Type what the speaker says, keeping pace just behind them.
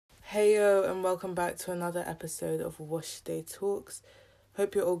Heyo, and welcome back to another episode of Wash Day Talks.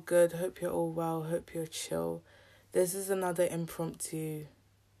 Hope you're all good, hope you're all well, hope you're chill. This is another impromptu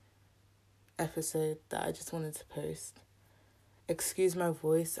episode that I just wanted to post. Excuse my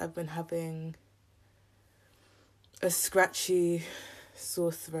voice, I've been having a scratchy,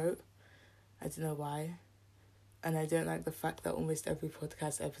 sore throat. I don't know why. And I don't like the fact that almost every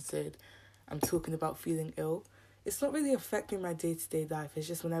podcast episode I'm talking about feeling ill. It's not really affecting my day-to-day life. It's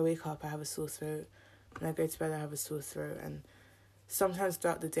just when I wake up, I have a sore throat. When I go to bed, I have a sore throat. And sometimes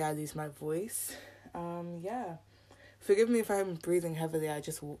throughout the day, I lose my voice. Forgive me if I'm breathing heavily. I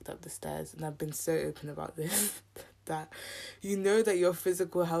just walked up the stairs and I've been so open about this that you know that your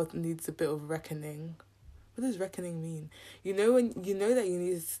physical health needs a bit of reckoning. What does reckoning mean? You know that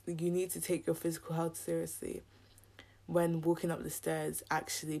you need to take your physical health seriously. When walking up the stairs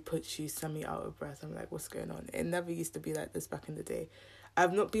actually puts you semi out of breath. I'm like, what's going on? It never used to be like this back in the day.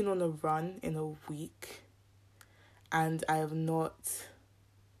 I've not been on a run in a week. And I have not...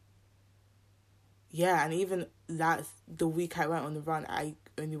 Yeah, and even the week I went on the run, I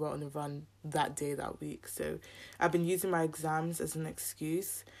only went on the run that day that week. So I've been using my exams as an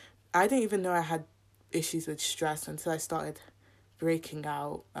excuse. I didn't even know I had issues with stress until I started breaking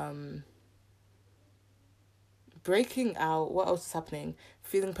out. What else is happening?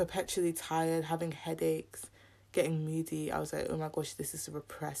 Feeling perpetually tired, having headaches, getting moody. I was like, oh my gosh, this is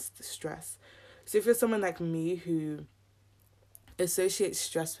repressed stress. So if you're someone like me who associates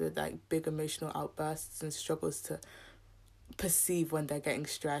stress with like big emotional outbursts and struggles to perceive when they're getting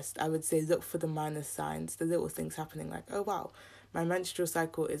stressed, I would say look for the minor signs, the little things happening, like, oh wow, my menstrual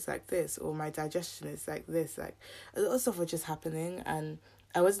cycle is like this, or my digestion is like this. Like, a lot of stuff was just happening, and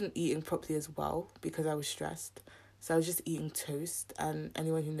I wasn't eating properly as well because I was stressed. So I was just eating toast, and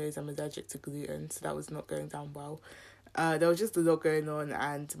anyone who knows I'm allergic to gluten, so that was not going down well. There was just a lot going on,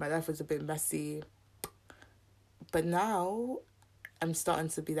 and my life was a bit messy. But now I'm starting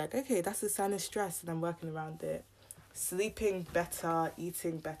to be like, okay, that's a sign of stress, and I'm working around it. Sleeping better,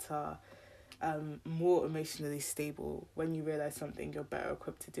 eating better, more emotionally stable. When you realise something, you're better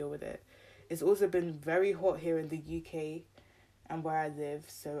equipped to deal with it. It's also been very hot here in the UK and where I live,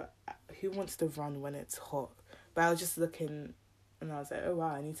 so who wants to run when it's hot? But I was just looking and I was like, oh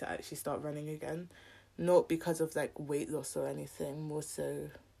wow, I need to actually start running again. Not because of like weight loss or anything, more so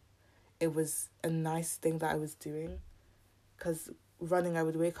it was a nice thing that I was doing. Because running, I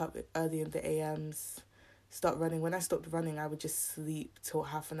would wake up early in the AMs, start running. When I stopped running, I would just sleep till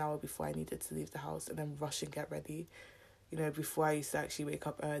half an hour before I needed to leave the house and then rush and get ready. You know, before I used to actually wake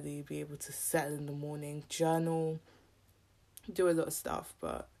up early, be able to settle in the morning, journal, do a lot of stuff.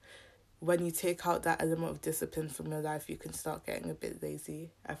 But when you take out that element of discipline from your life, you can start getting a bit lazy.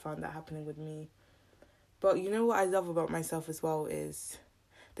 I found that happening with me. But you know what I love about myself as well is,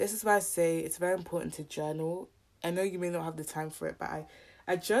 this is why I say it's very important to journal. I know you may not have the time for it, but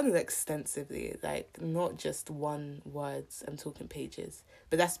I journal extensively, like not just one words, I'm talking pages.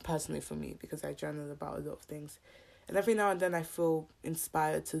 But that's personally for me because I journal about a lot of things. And every now and then I feel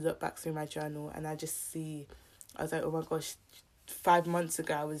inspired to look back through my journal and I just see, I was like, oh my gosh, 5 months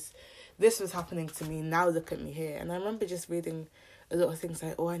ago this was happening to me, now look at me here. And I remember just reading a lot of things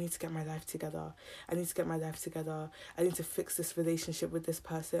like, oh, I need to get my life together. I need to fix this relationship with this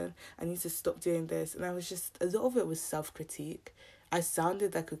person. I need to stop doing this. And I was just, a lot of it was self-critique. I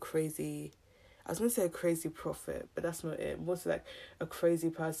sounded like I was going to say a crazy prophet, but that's not it. More so like a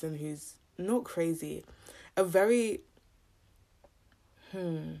crazy person who's not crazy. A very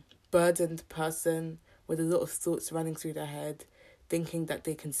burdened person with a lot of thoughts running through their head, thinking that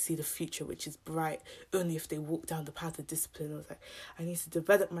they can see the future, which is bright, only if they walk down the path of discipline. I was like, I need to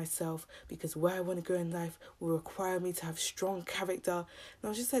develop myself because where I want to go in life will require me to have strong character. And I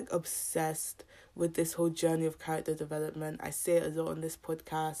was just like obsessed with this whole journey of character development. I say it a lot on this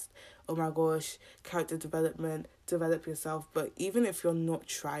podcast. Oh my gosh, character development, develop yourself. But even if you're not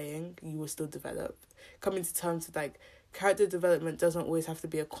trying, you will still develop. Coming to terms with like, character development doesn't always have to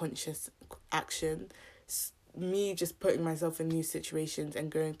be a conscious action. Me just putting myself in new situations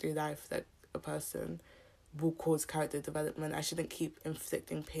and going through life like a person will cause character development. I shouldn't keep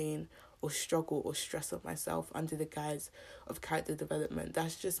inflicting pain or struggle or stress on myself under the guise of character development.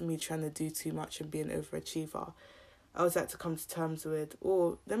 That's just me trying to do too much and be an overachiever. I was had to come to terms with,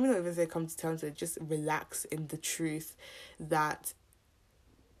 or let me not even say come to terms with, just relax in the truth that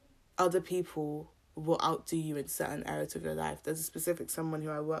other people will outdo you in certain areas of your life. There's a specific someone who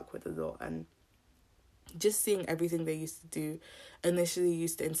I work with a lot, and just seeing everything they used to do initially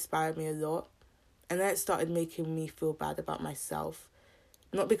used to inspire me a lot. And then it started making me feel bad about myself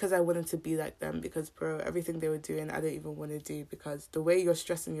Not because I wanted to be like them, because, bro, everything they were doing, I don't even want to do, because the way you're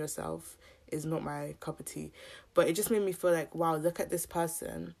stressing yourself is not my cup of tea. But it just made me feel like, wow, look at this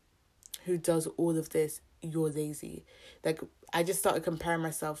person who does all of this. You're lazy. Like, I just started comparing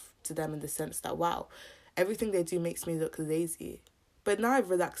myself to them in the sense that, wow, everything they do makes me look lazy. But now I've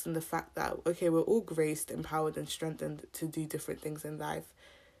relaxed in the fact that, okay, we're all graced, empowered, and strengthened to do different things in life.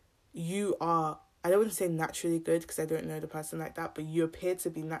 You are, I don't want to say naturally good, because I don't know the person like that, but you appear to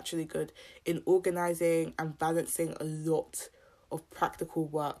be naturally good in organising and balancing a lot of practical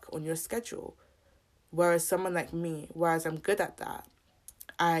work on your schedule. Whereas someone like me, whereas I'm good at that,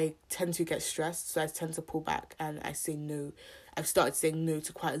 I tend to get stressed, so I tend to pull back and I say no. I've started saying no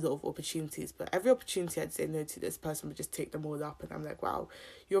to quite a lot of opportunities, but every opportunity I'd say no to, this person would just take them all up, and I'm like, wow,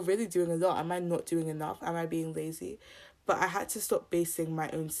 you're really doing a lot. Am I not doing enough? Am I being lazy? But I had to stop basing my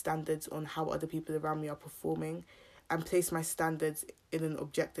own standards on how other people around me are performing and place my standards in an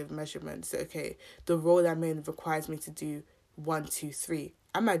objective measurement. So, okay, the role I'm in requires me to do 1, 2, 3.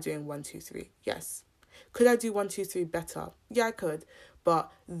 Am I doing 1, 2, 3? Yes. Could I do 1, 2, 3 better? Yeah, I could.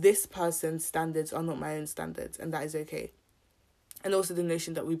 But this person's standards are not my own standards, and that is okay. And also the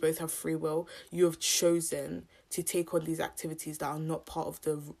notion that we both have free will. You have chosen to take on these activities that are not part of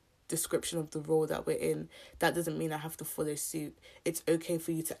the description of the role that we're in. That doesn't mean I have to follow suit. It's okay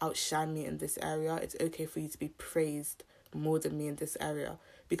for you to outshine me in this area. It's okay for you to be praised more than me in this area,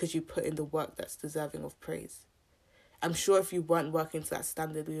 because you put in the work that's deserving of praise. I'm sure if you weren't working to that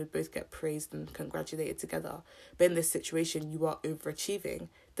standard, we would both get praised and congratulated together. But in this situation, you are overachieving.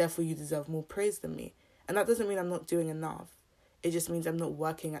 Therefore, you deserve more praise than me. And that doesn't mean I'm not doing enough. It just means I'm not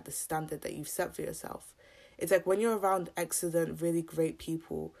working at the standard that you've set for yourself. It's like when you're around excellent, really great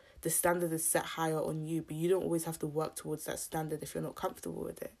people, the standard is set higher on you, but you don't always have to work towards that standard if you're not comfortable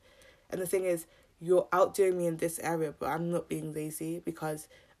with it. And the thing is, you're outdoing me in this area, but I'm not being lazy, because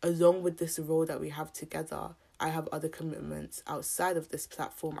along with this role that we have together, I have other commitments outside of this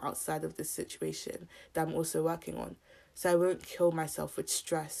platform, outside of this situation that I'm also working on. So I won't kill myself with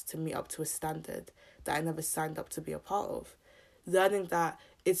stress to meet up to a standard that I never signed up to be a part of. Learning that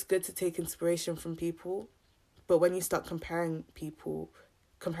it's good to take inspiration from people, but when you start comparing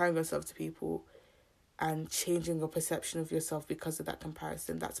yourself to people and changing your perception of yourself because of that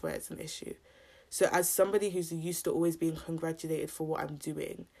comparison, that's where it's an issue. So as somebody who's used to always being congratulated for what I'm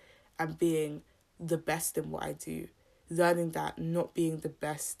doing and being the best in what I do, learning that not being the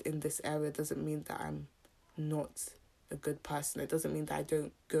best in this area doesn't mean that I'm not a good person. It doesn't mean that I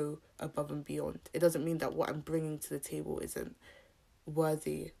don't go above and beyond. It doesn't mean that what I'm bringing to the table isn't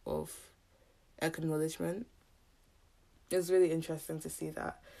worthy of acknowledgement. It's really interesting to see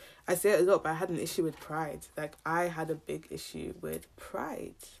that. I say it a lot, but I had an issue with pride. Like, I had a big issue with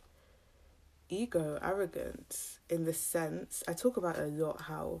pride. Ego, arrogance, in the sense, I talk about it a lot,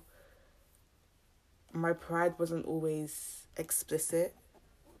 how my pride wasn't always explicit,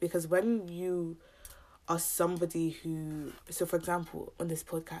 because when you are somebody who, so for example, on this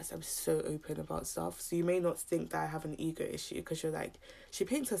podcast, I'm so open about stuff, so you may not think that I have an ego issue, because you're like, she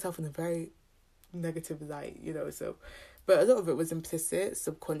paints herself in a very negative light, so, but a lot of it was implicit,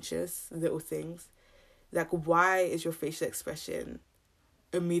 subconscious, little things, like, why is your facial expression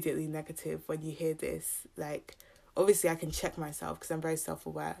immediately negative when you hear this? Like, obviously I can check myself because I'm very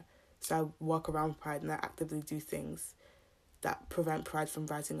self-aware. So I walk around pride and I actively do things that prevent pride from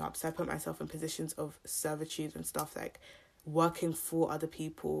rising up. So I put myself in positions of servitude and stuff, like working for other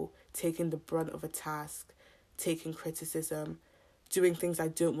people, taking the brunt of a task, taking criticism, doing things I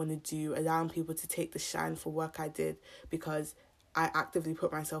don't want to do, allowing people to take the shine for work I did, because I actively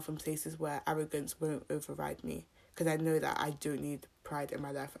put myself in places where arrogance won't override me, because I know that I don't need pride in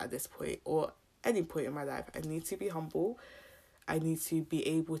my life at this point or any point in my life. I need to be humble. I need to be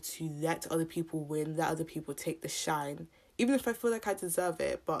able to let other people win, let other people take the shine, even if I feel like I deserve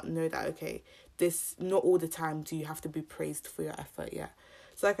it, but know that, okay, this, not all the time do you have to be praised for your effort, yeah.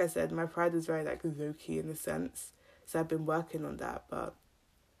 So like I said, my pride is very, like, low-key in a sense. So I've been working on that, but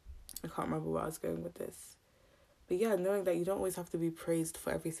I can't remember where I was going with this. But yeah, knowing that you don't always have to be praised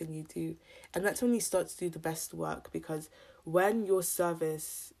for everything you do. And that's when you start to do the best work, because when your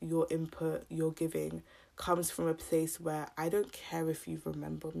service, your input, your giving comes from a place where I don't care if you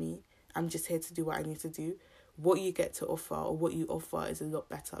remember me, I'm just here to do what I need to do, what you get to offer or what you offer is a lot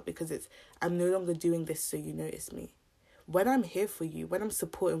better, because I'm no longer doing this so you notice me. When I'm here for you, when I'm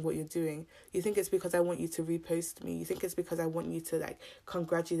supporting what you're doing, you think it's because I want you to repost me. You think it's because I want you to, like,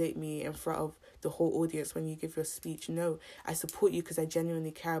 congratulate me in front of the whole audience when you give your speech. No, I support you because I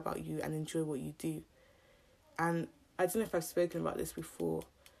genuinely care about you and enjoy what you do. And I don't know if I've spoken about this before,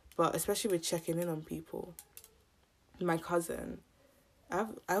 but especially with checking in on people. My cousin,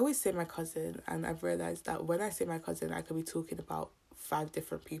 I always say my cousin, and I've realised that when I say my cousin, I could be talking about 5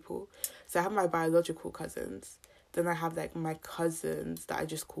 different people. So I have my biological cousins, then I have like my cousins that I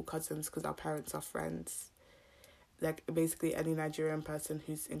just call cousins because our parents are friends. Like basically any Nigerian person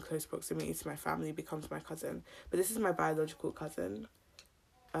who's in close proximity to my family becomes my cousin. But this is my biological cousin.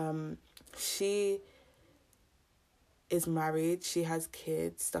 She is married, she has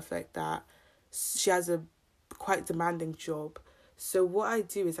kids, stuff like that. She has a quite demanding job. So what I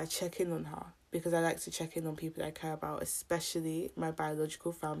do is I check in on her because I like to check in on people I care about, especially my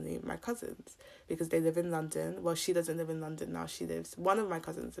biological family, my cousins, because they live in London. Well, she doesn't live in London now. One of my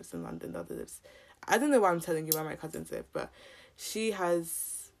cousins lives in London, the other lives, I don't know why I'm telling you where my cousins live, but she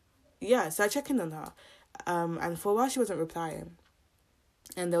has, yeah, so I check in on her. And for a while she wasn't replying.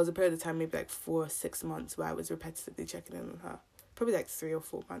 And there was a period of time, maybe like 4 or 6 months, where I was repetitively checking in on her. Probably like 3 or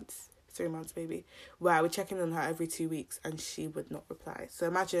 4 months. 3 months maybe, where I would check in on her every 2 weeks and she would not reply. So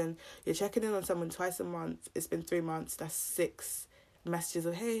imagine you're checking in on someone twice a month. It's been 3 months. That's 6 messages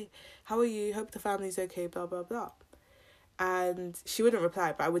of, hey, how are you? Hope the family's okay, blah, blah, blah. And she wouldn't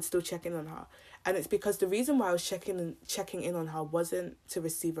reply, but I would still check in on her. And it's because the reason why I was checking in on her wasn't to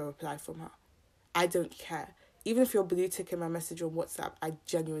receive a reply from her. I don't care. Even if you're blue ticking my message on WhatsApp, I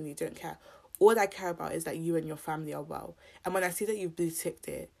genuinely don't care. All I care about is that you and your family are well. And when I see that you've blue ticked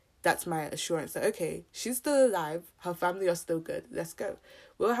it, that's my assurance that, okay, she's still alive, her family are still good, let's go.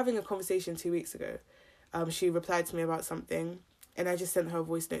 We were having a conversation 2 weeks ago. She replied to me about something, and I just sent her a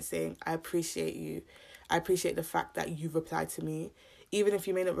voice note saying, I appreciate you. I appreciate the fact that you replied to me. Even if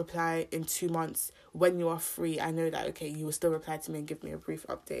you may not reply in 2 months, when you are free, I know that, okay, you will still reply to me and give me a brief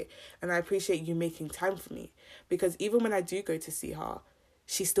update. And I appreciate you making time for me. Because even when I do go to see her,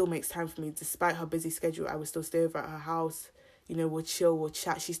 she still makes time for me. Despite her busy schedule, I will still stay over at her house. You know, we'll chill, we'll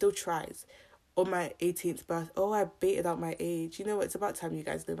chat. She still tries. On my 18th birthday, I baited out my age. You know what? It's about time you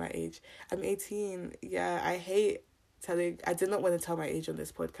guys know my age. I'm 18. Yeah, I did not want to tell my age on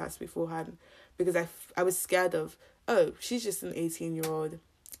this podcast beforehand because I was scared of, she's just an 18-year-old.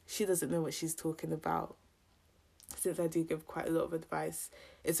 She doesn't know what she's talking about. Since I do give quite a lot of advice,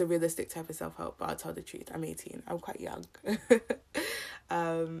 it's a realistic type of self-help, but I'll tell the truth. I'm 18. I'm quite young.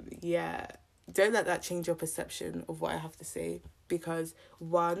 Yeah. Don't let that change your perception of what I have to say, because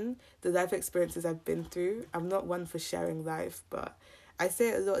 1, the life experiences I've been through, I'm not one for sharing life, but I say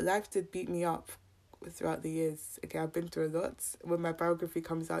it a lot, life did beat me up throughout the years. Okay, I've been through a lot. When my biography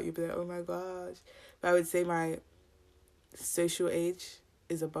comes out, you'll be like, oh my gosh. But I would say my social age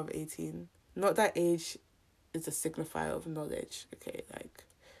is above 18. Not that age is a signifier of knowledge, okay, like,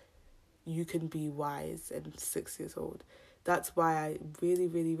 you can be wise and 6 years old. That's why I really,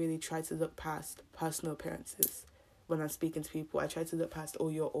 really, really try to look past personal appearances when I'm speaking to people. I try to look past,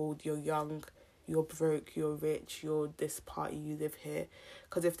 you're old, you're young, you're broke, you're rich, you're this party, you live here.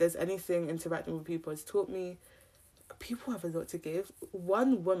 Because if there's anything interacting with people has taught me, people have a lot to give.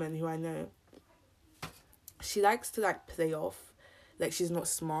 One woman who I know, she likes to, play off. She's not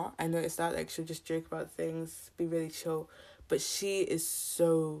smart. I noticed that. She'll just joke about things, be really chill. But she is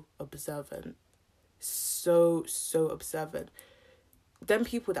so observant. So observant. Them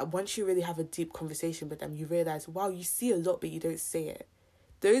people that once you really have a deep conversation with them, you realise, wow, you see a lot, but you don't say it.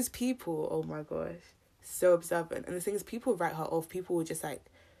 Those people, oh my gosh, so observant. And the thing is, people write her off. People will just,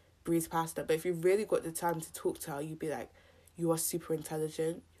 breeze past her. But if you really got the time to talk to her, you'd be like, you are super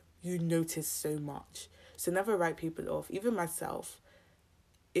intelligent. You notice so much. So never write people off. Even myself,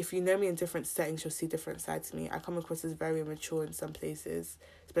 if you know me in different settings, you'll see different sides to me. I come across as very immature in some places,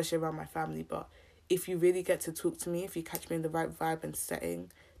 especially around my family. But if you really get to talk to me, if you catch me in the right vibe and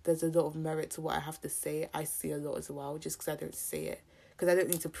setting, there's a lot of merit to what I have to say. I see a lot as well, just because I don't say it. Because I don't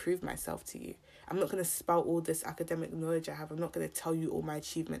need to prove myself to you. I'm not going to spout all this academic knowledge I have. I'm not going to tell you all my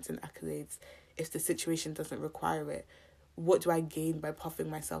achievements and accolades if the situation doesn't require it. What do I gain by puffing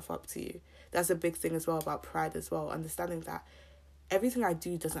myself up to you? That's a big thing as well about pride as well. Understanding that everything I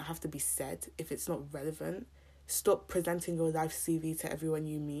do doesn't have to be said if it's not relevant. Stop presenting your life CV to everyone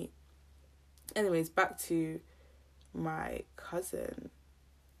you meet. Anyways, back to my cousin.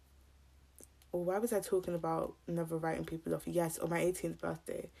 Or why was I talking about never writing people off? Yes, on my 18th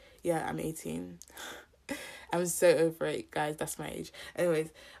birthday. Yeah, I'm 18. I'm so over it, guys. That's my age. Anyways,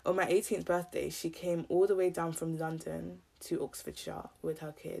 on my 18th birthday, she came all the way down from London to Oxfordshire with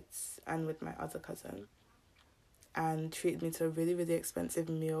her kids and with my other cousin, and treated me to a really, really expensive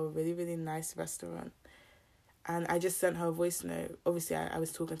meal, really, really nice restaurant. And I just sent her a voice note. Obviously, I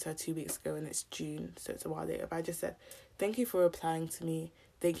was talking to her 2 weeks ago and it's June, so it's a while later. But I just said, thank you for replying to me.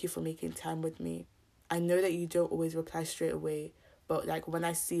 Thank you for making time with me. I know that you don't always reply straight away, but when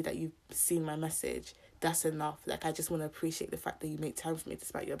I see that you've seen my message, That's enough. Like, I just want to appreciate the fact that you make time for me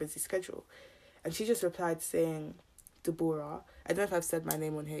despite your busy schedule. And she just replied saying, Deborah. I don't know if I've said my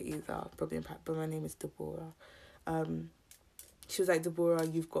name on here either, probably in fact, but my name is Deborah. She was like, Deborah,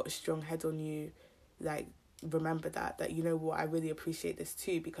 you've got a strong head on you. Like, remember that you know what, I really appreciate this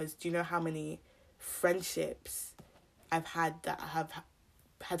too, because do you know how many friendships I've had that have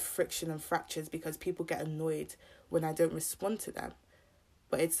had friction and fractures because people get annoyed when I don't respond to them.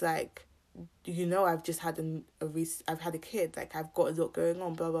 But it's like, you know, I've just had I've had a kid, like I've got a lot going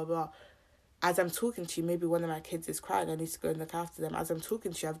on, blah blah blah. As I'm talking to you, maybe one of my kids is crying, I need to go and look after them. As I'm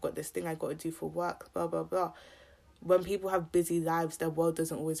talking to you, I've got this thing I got to do for work, blah blah blah. When people have busy lives, their world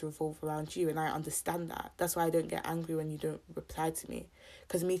doesn't always revolve around you, and I understand that. That's why I don't get angry when you don't reply to me.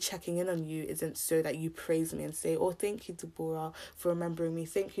 Because me checking in on you isn't so that you praise me and say, oh, thank you, Deborah, for remembering me.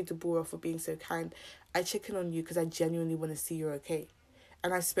 Thank you, Deborah, for being so kind. I check in on you because I genuinely want to see you're okay.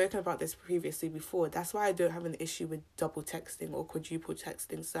 And I've spoken about this previously before. That's why I don't have an issue with double texting or quadruple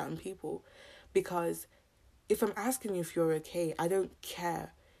texting certain people. Because if I'm asking you if you're okay, I don't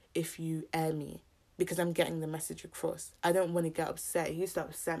care if you air me, because I'm getting the message across. I don't want to get upset. It used to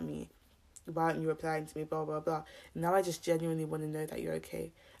upset me. Why aren't you replying to me, blah, blah, blah. Now I just genuinely want to know that you're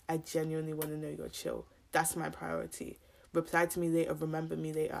okay. I genuinely want to know you're chill. That's my priority. Reply to me later, remember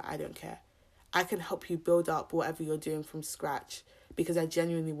me later, I don't care. I can help you build up whatever you're doing from scratch, because I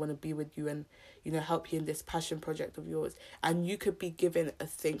genuinely want to be with you and, you know, help you in this passion project of yours. And you could be given a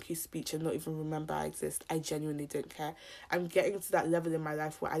thank you speech and not even remember I exist. I genuinely don't care. I'm getting to that level in my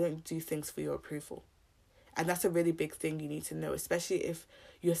life where I don't do things for your approval. And that's a really big thing you need to know, especially if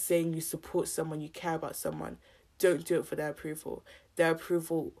you're saying you support someone, you care about someone. Don't do it for their approval. Their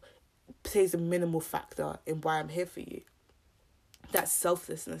approval plays a minimal factor in why I'm here for you. That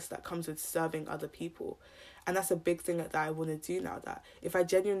selflessness that comes with serving other people. And that's a big thing that I want to do now, that if I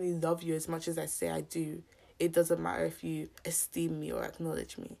genuinely love you as much as I say I do, it doesn't matter if you esteem me or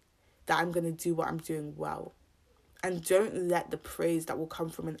acknowledge me, that I'm going to do what I'm doing well. And don't let the praise that will come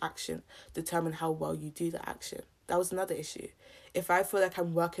from an action determine how well you do the action. That was another issue. If I feel like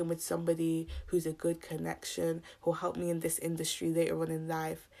I'm working with somebody who's a good connection, who'll help me in this industry later on in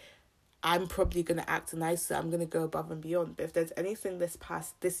life, I'm probably going to act nicer. I'm going to go above and beyond. But if there's anything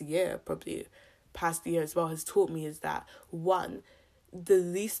this year, probably past year as well, has taught me, is that, one, the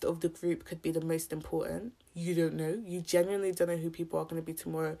least of the group could be the most important. You don't know. You genuinely don't know who people are going to be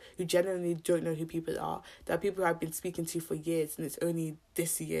tomorrow. You genuinely don't know who people are. There are people who I've been speaking to for years, and it's only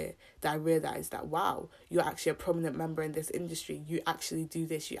this year that I realised that, wow, you're actually a prominent member in this industry. You actually do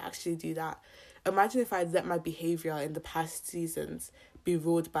this. You actually do that. Imagine if I let my behaviour in the past seasons be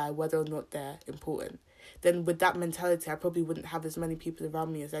ruled by whether or not they're important. Then with that mentality, I probably wouldn't have as many people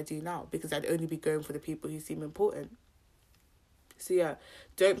around me as I do now, because I'd only be going for the people who seem important. So yeah,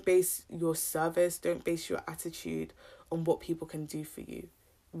 don't base your service, don't base your attitude on what people can do for you.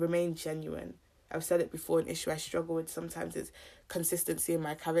 Remain genuine. I've said it before, an issue I struggle with sometimes is consistency in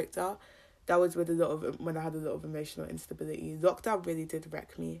my character. That was with when I had a lot of emotional instability. Lockdown really did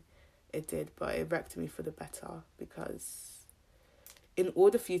wreck me. It did, but it wrecked me for the better, because in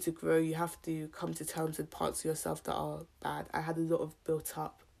order for you to grow, you have to come to terms with parts of yourself that are bad. I had a lot of built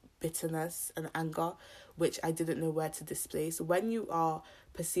up bitterness and anger, which I didn't know where to display. So when you are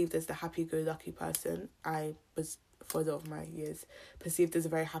perceived as the happy-go-lucky person, I was, for a lot of my years, perceived as a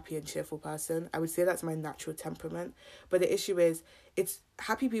very happy and cheerful person. I would say that's my natural temperament. But the issue is, it's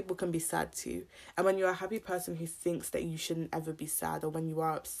happy people can be sad too. And when you're a happy person who thinks that you shouldn't ever be sad, or when you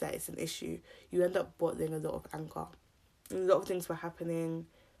are upset, it's an issue, you end up bottling a lot of anger. And a lot of things were happening,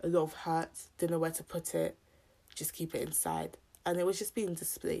 a lot of hurt, didn't know where to put it, just keep it inside. And it was just being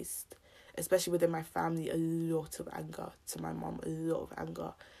displaced, especially within my family. A lot of anger to my mom, a lot of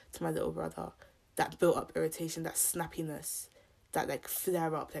anger to my little brother. That built up irritation, that snappiness, that like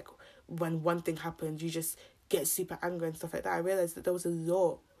flare up. Like when one thing happened, you just get super angry and stuff like that. I realised that there was a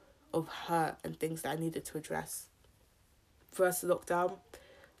lot of hurt and things that I needed to address. First lockdown,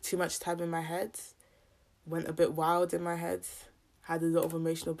 too much time in my head, went a bit wild in my head, had a lot of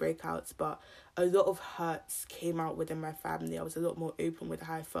emotional breakouts, but a lot of hurts came out within my family. I was a lot more open with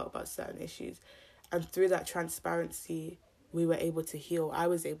how I felt about certain issues. And through that transparency, we were able to heal. I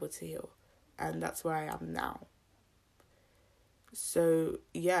was able to heal. And that's where I am now. So,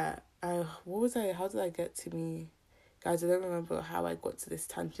 yeah. How did I get to me? Guys, I don't remember how I got to this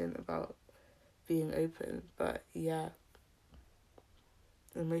tangent about being open. But, yeah.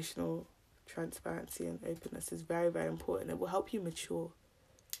 Emotional transparency and openness is very, very important. It will help you mature,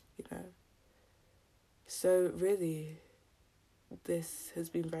 you know. So really, this has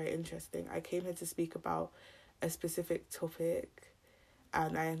been very interesting. I came here to speak about a specific topic,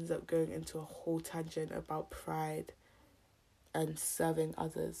 and I ended up going into a whole tangent about pride and serving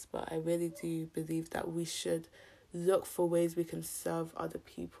others. But I really do believe that we should look for ways we can serve other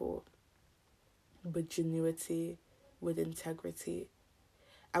people with genuity, with integrity,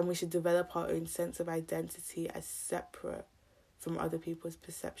 and we should develop our own sense of identity as separate from other people's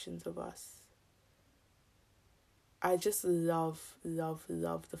perceptions of us. I just love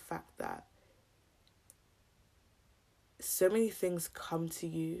the fact that so many things come to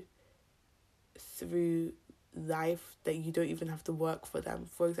you through life that you don't even have to work for them.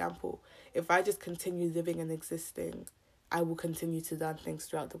 For example, if I just continue living and existing, I will continue to learn things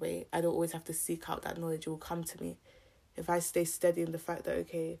throughout the way. I don't always have to seek out that knowledge. It will come to me. If I stay steady in the fact that,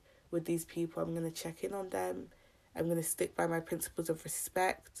 okay, with these people, I'm going to check in on them. I'm going to stick by my principles of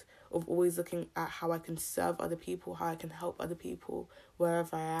respect, of always looking at how I can serve other people, how I can help other people,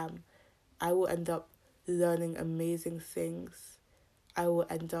 wherever I am. I will end up learning amazing things. I will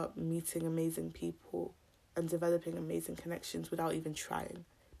end up meeting amazing people and developing amazing connections without even trying,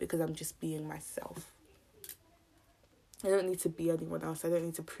 because I'm just being myself. I don't need to be anyone else. I don't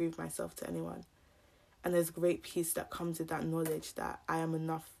need to prove myself to anyone. And there's great peace that comes with that knowledge that I am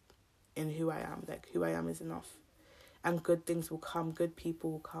enough in who I am. Like, who I am is enough. And good things will come. Good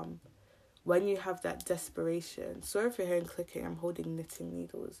people will come. When you have that desperation... Sorry if you're hearing clicking. I'm holding knitting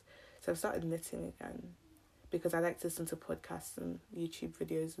needles. So I've started knitting again, because I like to listen to podcasts and YouTube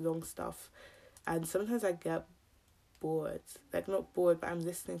videos, long stuff. And sometimes I get bored. Like, not bored, but I'm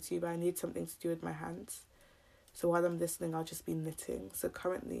listening to you, but I need something to do with my hands. So while I'm listening, I'll just be knitting. So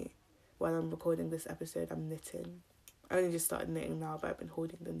currently, while I'm recording this episode, I'm knitting. I only just started knitting now, but I've been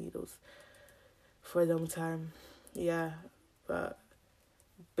holding the needles for a long time. Yeah, but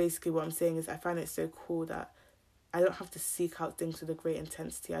basically what I'm saying is I find it so cool that I don't have to seek out things with a great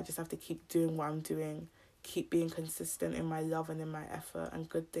intensity. I just have to keep doing what I'm doing, keep being consistent in my love and in my effort, and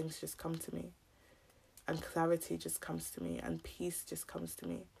good things just come to me. And clarity just comes to me, and peace just comes to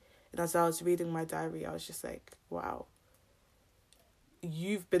me. And as I was reading my diary, I was just like, wow,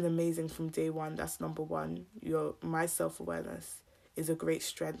 you've been amazing from day one. That's number one. My self-awareness is a great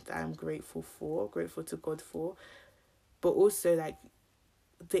strength that I'm grateful to God for. But also, like,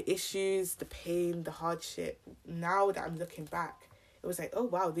 the issues, the pain, the hardship, now that I'm looking back, it was like, oh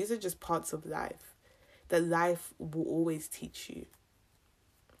wow, these are just parts of life. That life will always teach you.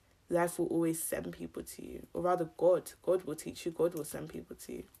 Life will always send people to you. Or rather, God will teach you. God will send people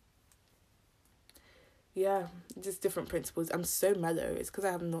to you. Yeah, just different principles. I'm so mellow. It's because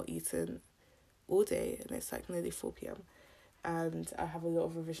I have not eaten all day, and it's like nearly 4 p.m. And I have a lot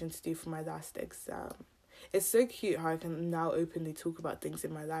of revision to do for my last exam. It's so cute how I can now openly talk about things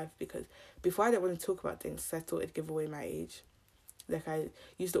in my life, because before I didn't want to talk about things because I thought it'd give away my age. Like, I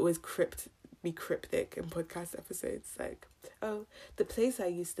used to always be cryptic in podcast episodes, like, oh, the place I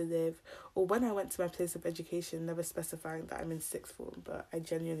used to live, or when I went to my place of education, never specifying that I'm in sixth form, but I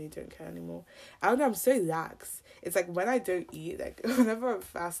genuinely don't care anymore. I don't know, I'm so lax. It's like when I don't eat, like whenever I'm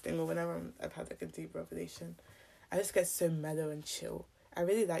fasting or whenever I've had like a deep revelation, I just get so mellow and chill. I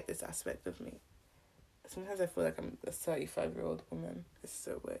really like this aspect of me. Sometimes I feel like I'm a 35-year-old woman. It's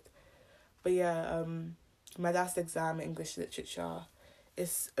so weird. But yeah, my last exam, English literature,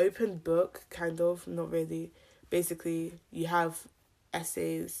 it's open book, kind of, not really. Basically, you have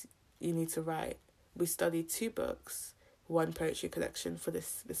essays you need to write. We studied 2 books, 1 poetry collection for this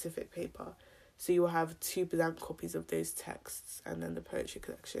specific paper. So you will have 2 blank copies of those texts and then the poetry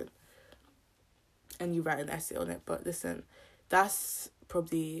collection. And you write an essay on it. But listen, that's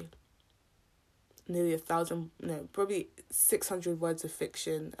probably nearly 600 words of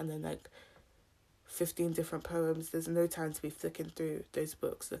fiction, and then like 15 different poems. There's no time to be flicking through those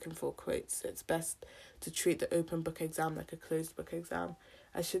books looking for quotes. It's best to treat the open book exam like a closed book exam.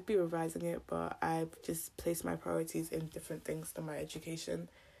 I should be revising it, but I've just placed my priorities in different things than my education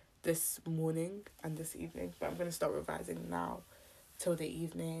this morning and this evening. But I'm going to start revising now till the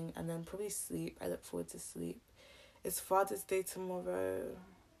evening, and then probably sleep. I look forward to sleep. It's Father's Day tomorrow.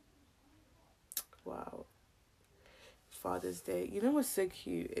 Wow. Father's Day. You know what's so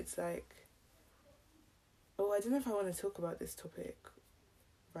cute? It's like, oh, I don't know if I want to talk about this topic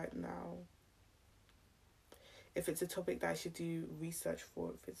right now. If it's a topic that I should do research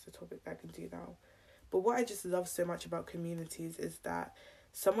for, if it's a topic that I can do now. But what I just love so much about communities is that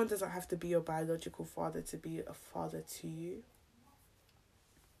someone doesn't have to be your biological father to be a father to you.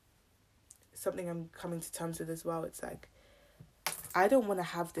 Something I'm coming to terms with as well. It's like, I don't want to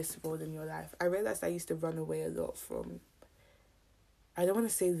have this role in your life. I realised I used to run away a lot from, I don't want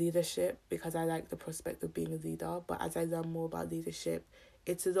to say leadership, because I like the prospect of being a leader, but as I learn more about leadership,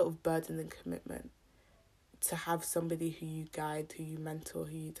 it's a lot of burden and commitment. to have somebody who you guide, who you mentor,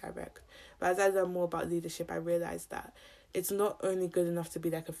 who you direct. But as I learn more about leadership, I realised that it's not only good enough to be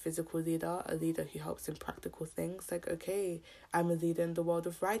like a physical leader, a leader who helps in practical things. Like, okay, I'm a leader in the world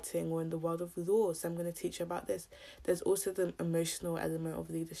of writing or in the world of law, so I'm going to teach you about this. There's also the emotional element of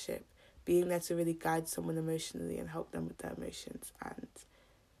leadership, being there to really guide someone emotionally and help them with their emotions, and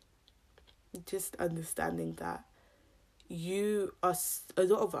just understanding that a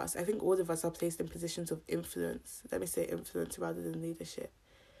lot of us, I think all of us are placed in positions of influence. Let me say influence rather than leadership.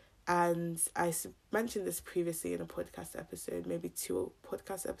 And I mentioned this previously in a podcast episode, maybe 2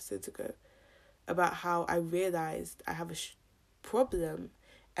 podcast episodes ago, about how I realised I have a problem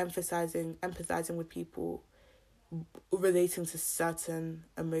empathizing with people relating to certain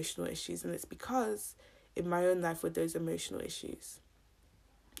emotional issues. And it's because in my own life with those emotional issues,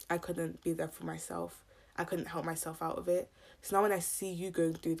 I couldn't be there for myself. I couldn't help myself out of it. So now when I see you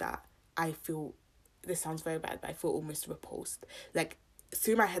going through that, I feel, this sounds very bad, but I feel almost repulsed. Like,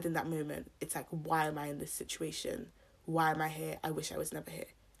 through my head in that moment, it's like, why am I in this situation? Why am I here? I wish I was never here.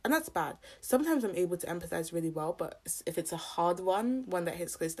 And that's bad. Sometimes I'm able to empathize really well, but if it's a hard one that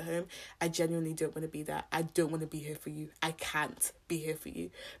hits close to home, I genuinely don't want to be there. I don't want to be here for you. I can't be here for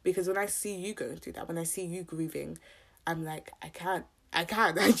you. Because when I see you going through that, when I see you grieving, I'm like, I can't.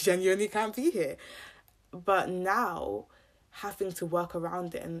 I genuinely can't be here. But now, having to work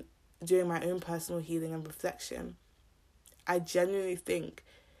around it and doing my own personal healing and reflection, I genuinely think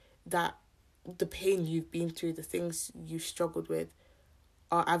that the pain you've been through, the things you've struggled with,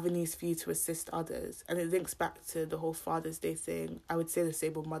 are avenues for you to assist others. And it links back to the whole Father's Day thing. I would say the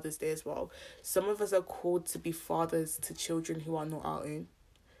same with Mother's Day as well. Some of us are called to be fathers to children who are not our own.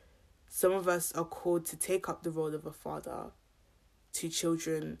 Some of us are called to take up the role of a father to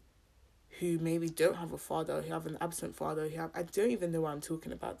children who maybe don't have a father, who have an absent father, I don't even know why I'm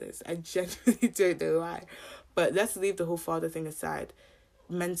talking about this. I genuinely don't know why. But let's leave the whole father thing aside.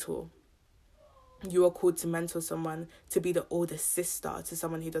 Mentor. You are called to mentor someone, to be the older sister to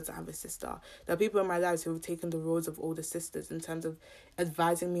someone who doesn't have a sister. There are people in my life who have taken the roles of older sisters in terms of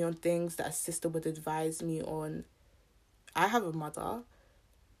advising me on things that a sister would advise me on. I have a mother.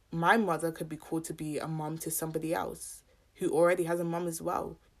 My mother could be called to be a mum to somebody else who already has a mum as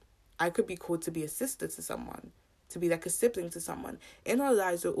well. I could be called to be a sister to someone, to be like a sibling to someone. In our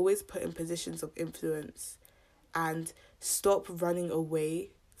lives, we're always put in positions of influence, and stop running away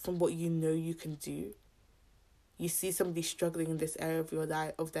from what you know you can do. You see somebody struggling in this area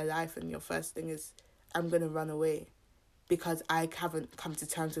of their life, and your first thing is, I'm going to run away because I haven't come to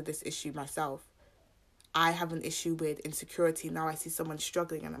terms with this issue myself. I have an issue with insecurity. Now I see someone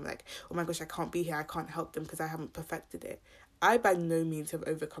struggling and I'm like, oh my gosh, I can't be here. I can't help them because I haven't perfected it. I by no means have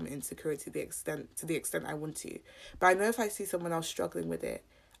overcome insecurity to the extent I want to. But I know if I see someone else struggling with it,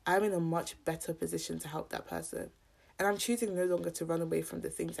 I'm in a much better position to help that person. And I'm choosing no longer to run away from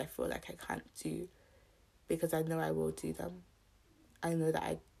the things I feel like I can't do, because I know I will do them. I know that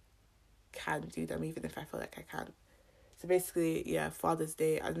I can do them even if I feel like I can't. So basically, yeah, Father's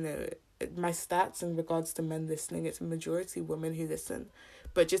Day, I don't know, my stats in regards to men listening, it's a majority women who listen.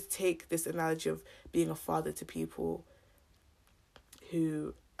 But just take this analogy of being a father to people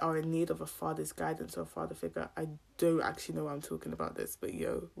who are in need of a father's guidance or a father figure. I don't actually know why I'm talking about this, but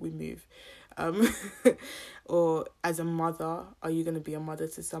we move. Or as a mother, are you going to be a mother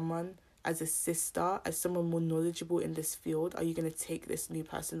to someone? As a sister, as someone more knowledgeable in this field, are you going to take this new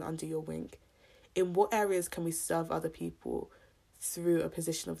person under your wing? In what areas can we serve other people through a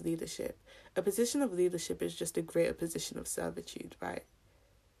position of leadership? A position of leadership is just a greater position of servitude, right?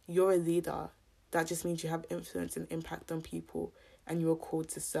 You're a leader. That just means you have influence and impact on people, and you're called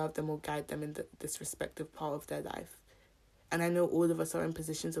to serve them or guide them in this respective part of their life. And I know all of us are in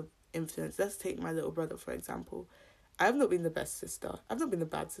positions of influence. Let's take my little brother, for example. I've not been the best sister. I've not been the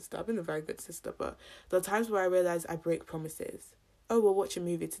bad sister. I've been a very good sister. But there are times where I realise I break promises. Oh, we'll watch a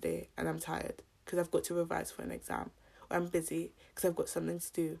movie today and I'm tired because I've got to revise for an exam. Or I'm busy because I've got something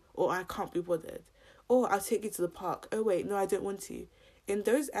to do. Or I can't be bothered. Or I'll take you to the park. Oh, wait, no, I don't want to. In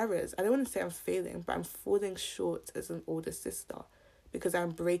those areas, I don't want to say I'm failing, but I'm falling short as an older sister because I'm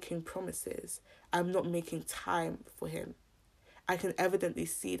breaking promises. I'm not making time for him. I can evidently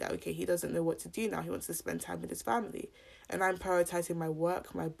see that, okay, he doesn't know what to do now. He wants to spend time with his family. And I'm prioritizing my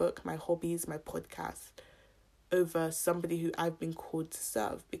work, my book, my hobbies, my podcast over somebody who I've been called to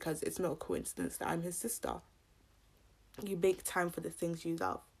serve, because it's not a coincidence that I'm his sister. You make time for the things you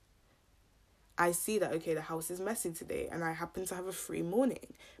love. I see that, okay, the house is messy today and I happen to have a free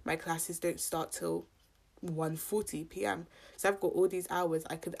morning. My classes don't start till 1:40 p.m. So I've got all these hours.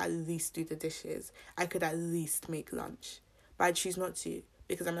 I could at least do the dishes. I could at least make lunch. But I choose not to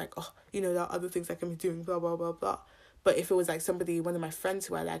because I'm like, oh, there are other things I can be doing, blah, blah, blah, blah. But if it was like one of my friends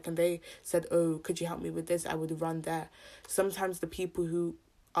who I like, and they said, oh, could you help me with this? I would run there. Sometimes the people who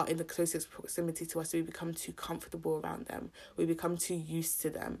are in the closest proximity to us, we become too comfortable around them. We become too used to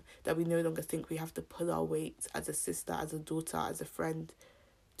them that we no longer think we have to pull our weight as a sister, as a daughter, as a friend.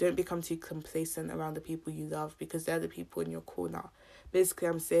 Don't become too complacent around the people you love, because they're the people in your corner. Basically,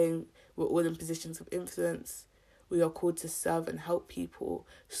 I'm saying we're all in positions of influence. We are called to serve and help people.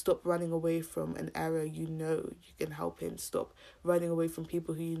 Stop running away from an area you can help in. Stop running away from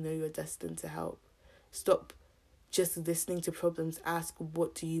people who you're destined to help. Stop just listening to problems. Ask,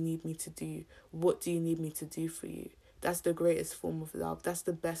 what do you need me to do? What do you need me to do for you? That's the greatest form of love. That's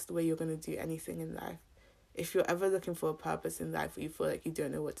the best way you're going to do anything in life. If you're ever looking for a purpose in life, or you feel like you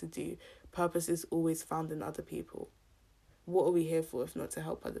don't know what to do, purpose is always found in other people. What are we here for if not to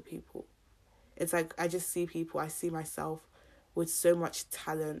help other people? It's like, I just see people, I see myself with so much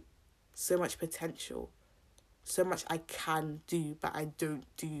talent, so much potential, so much I can do, but I don't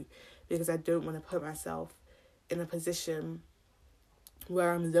do, because I don't want to put myself in a position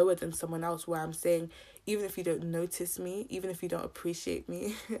where I'm lower than someone else, where I'm saying, even if you don't notice me, even if you don't appreciate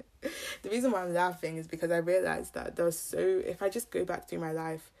me. The reason why I'm laughing is because I realized that if I just go back through my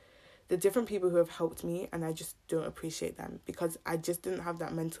life, the different people who have helped me, and I just don't appreciate them because I just didn't have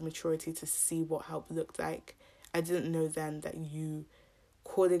that mental maturity to see what help looked like. I didn't know then that you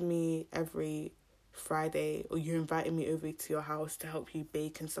calling me every Friday, or you inviting me over to your house to help you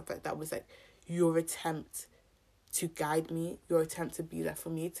bake and stuff like that, was like your attempt to guide me, your attempt to be there for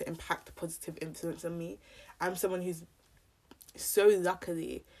me, to impact a positive influence on me. I'm someone who's so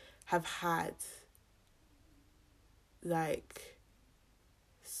luckily have had like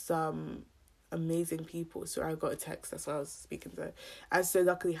some amazing people. So I got a text, that's what I was speaking to. I so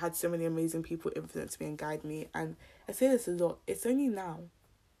luckily had so many amazing people influence me and guide me. And I say this a lot, it's only now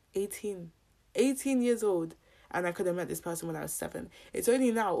 18 years old, and I could have met this person when I was 7. It's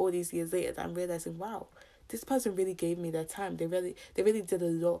only now, all these years later, that I'm realizing, wow, this person really gave me their time. They really did a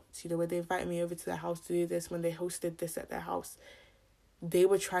lot. When they invited me over to their house to do this, when they hosted this at their house, they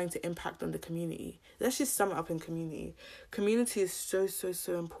were trying to impact on the community. Let's just sum it up in community. Community is so, so,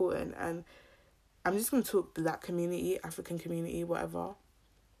 so important. And I'm just going to talk Black community, African community, whatever.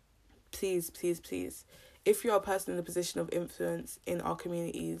 Please, please, please. If you're a person in a position of influence in our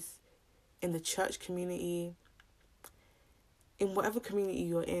communities, in the church community, in whatever community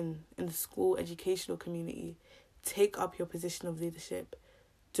you're in the school, educational community, take up your position of leadership.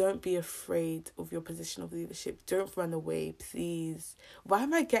 Don't be afraid of your position of leadership. Don't run away, please. Why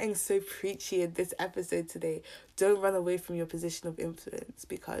am I getting so preachy in this episode today? Don't run away from your position of influence,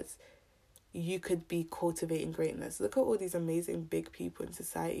 because you could be cultivating greatness. Look at all these amazing big people in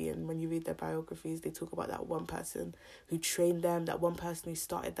society, and when you read their biographies, they talk about that one person who trained them, that one person who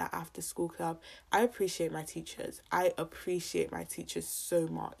started that after school club. I appreciate my teachers. So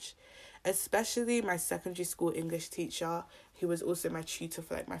much. Especially my secondary school English teacher, who was also my tutor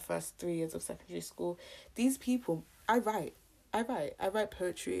for like my first 3 years of secondary school. These people, I write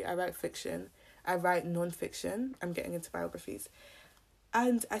poetry, I write fiction, I write non-fiction. I'm getting into biographies.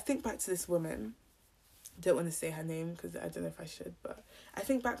 And I think back to this woman, don't want to say her name because I don't know if I should, but I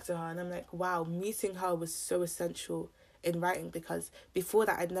think back to her and I'm like, wow, meeting her was so essential in writing, because before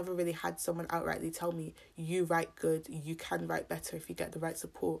that I'd never really had someone outrightly tell me, you write good, you can write better if you get the right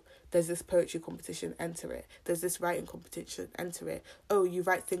support. There's this poetry competition, enter it. There's this writing competition, enter it. Oh, you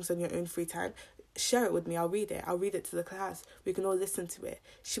write things on your own free time? Share it with me, I'll read it to the class. We can all listen to it.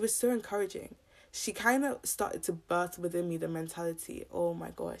 She was so encouraging. She kind of started to birth within me the mentality, oh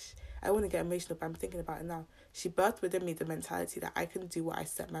my gosh, I want to get emotional, but I'm thinking about it now. She birthed within me the mentality that I can do what I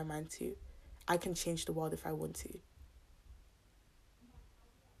set my mind to. I can change the world if I want to.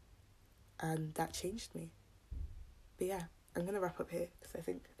 And that changed me. But yeah, I'm going to wrap up here because I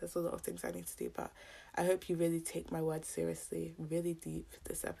think there's a lot of things I need to do. But I hope you really take my words seriously, really deep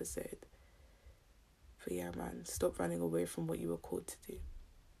this episode. But yeah, man, stop running away from what you were called to do.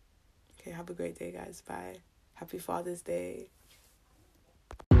 Okay, have a great day, guys. Bye. Happy Father's Day.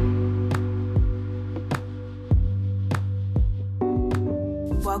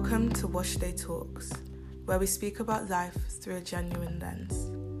 Welcome to Wash Day Talks, where we speak about life through a genuine lens.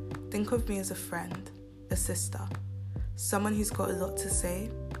 Think of me as a friend, a sister, someone who's got a lot to say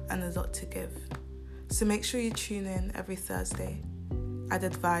and a lot to give. So make sure you tune in every Thursday. I'd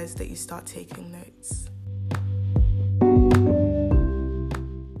advise that you start taking notes.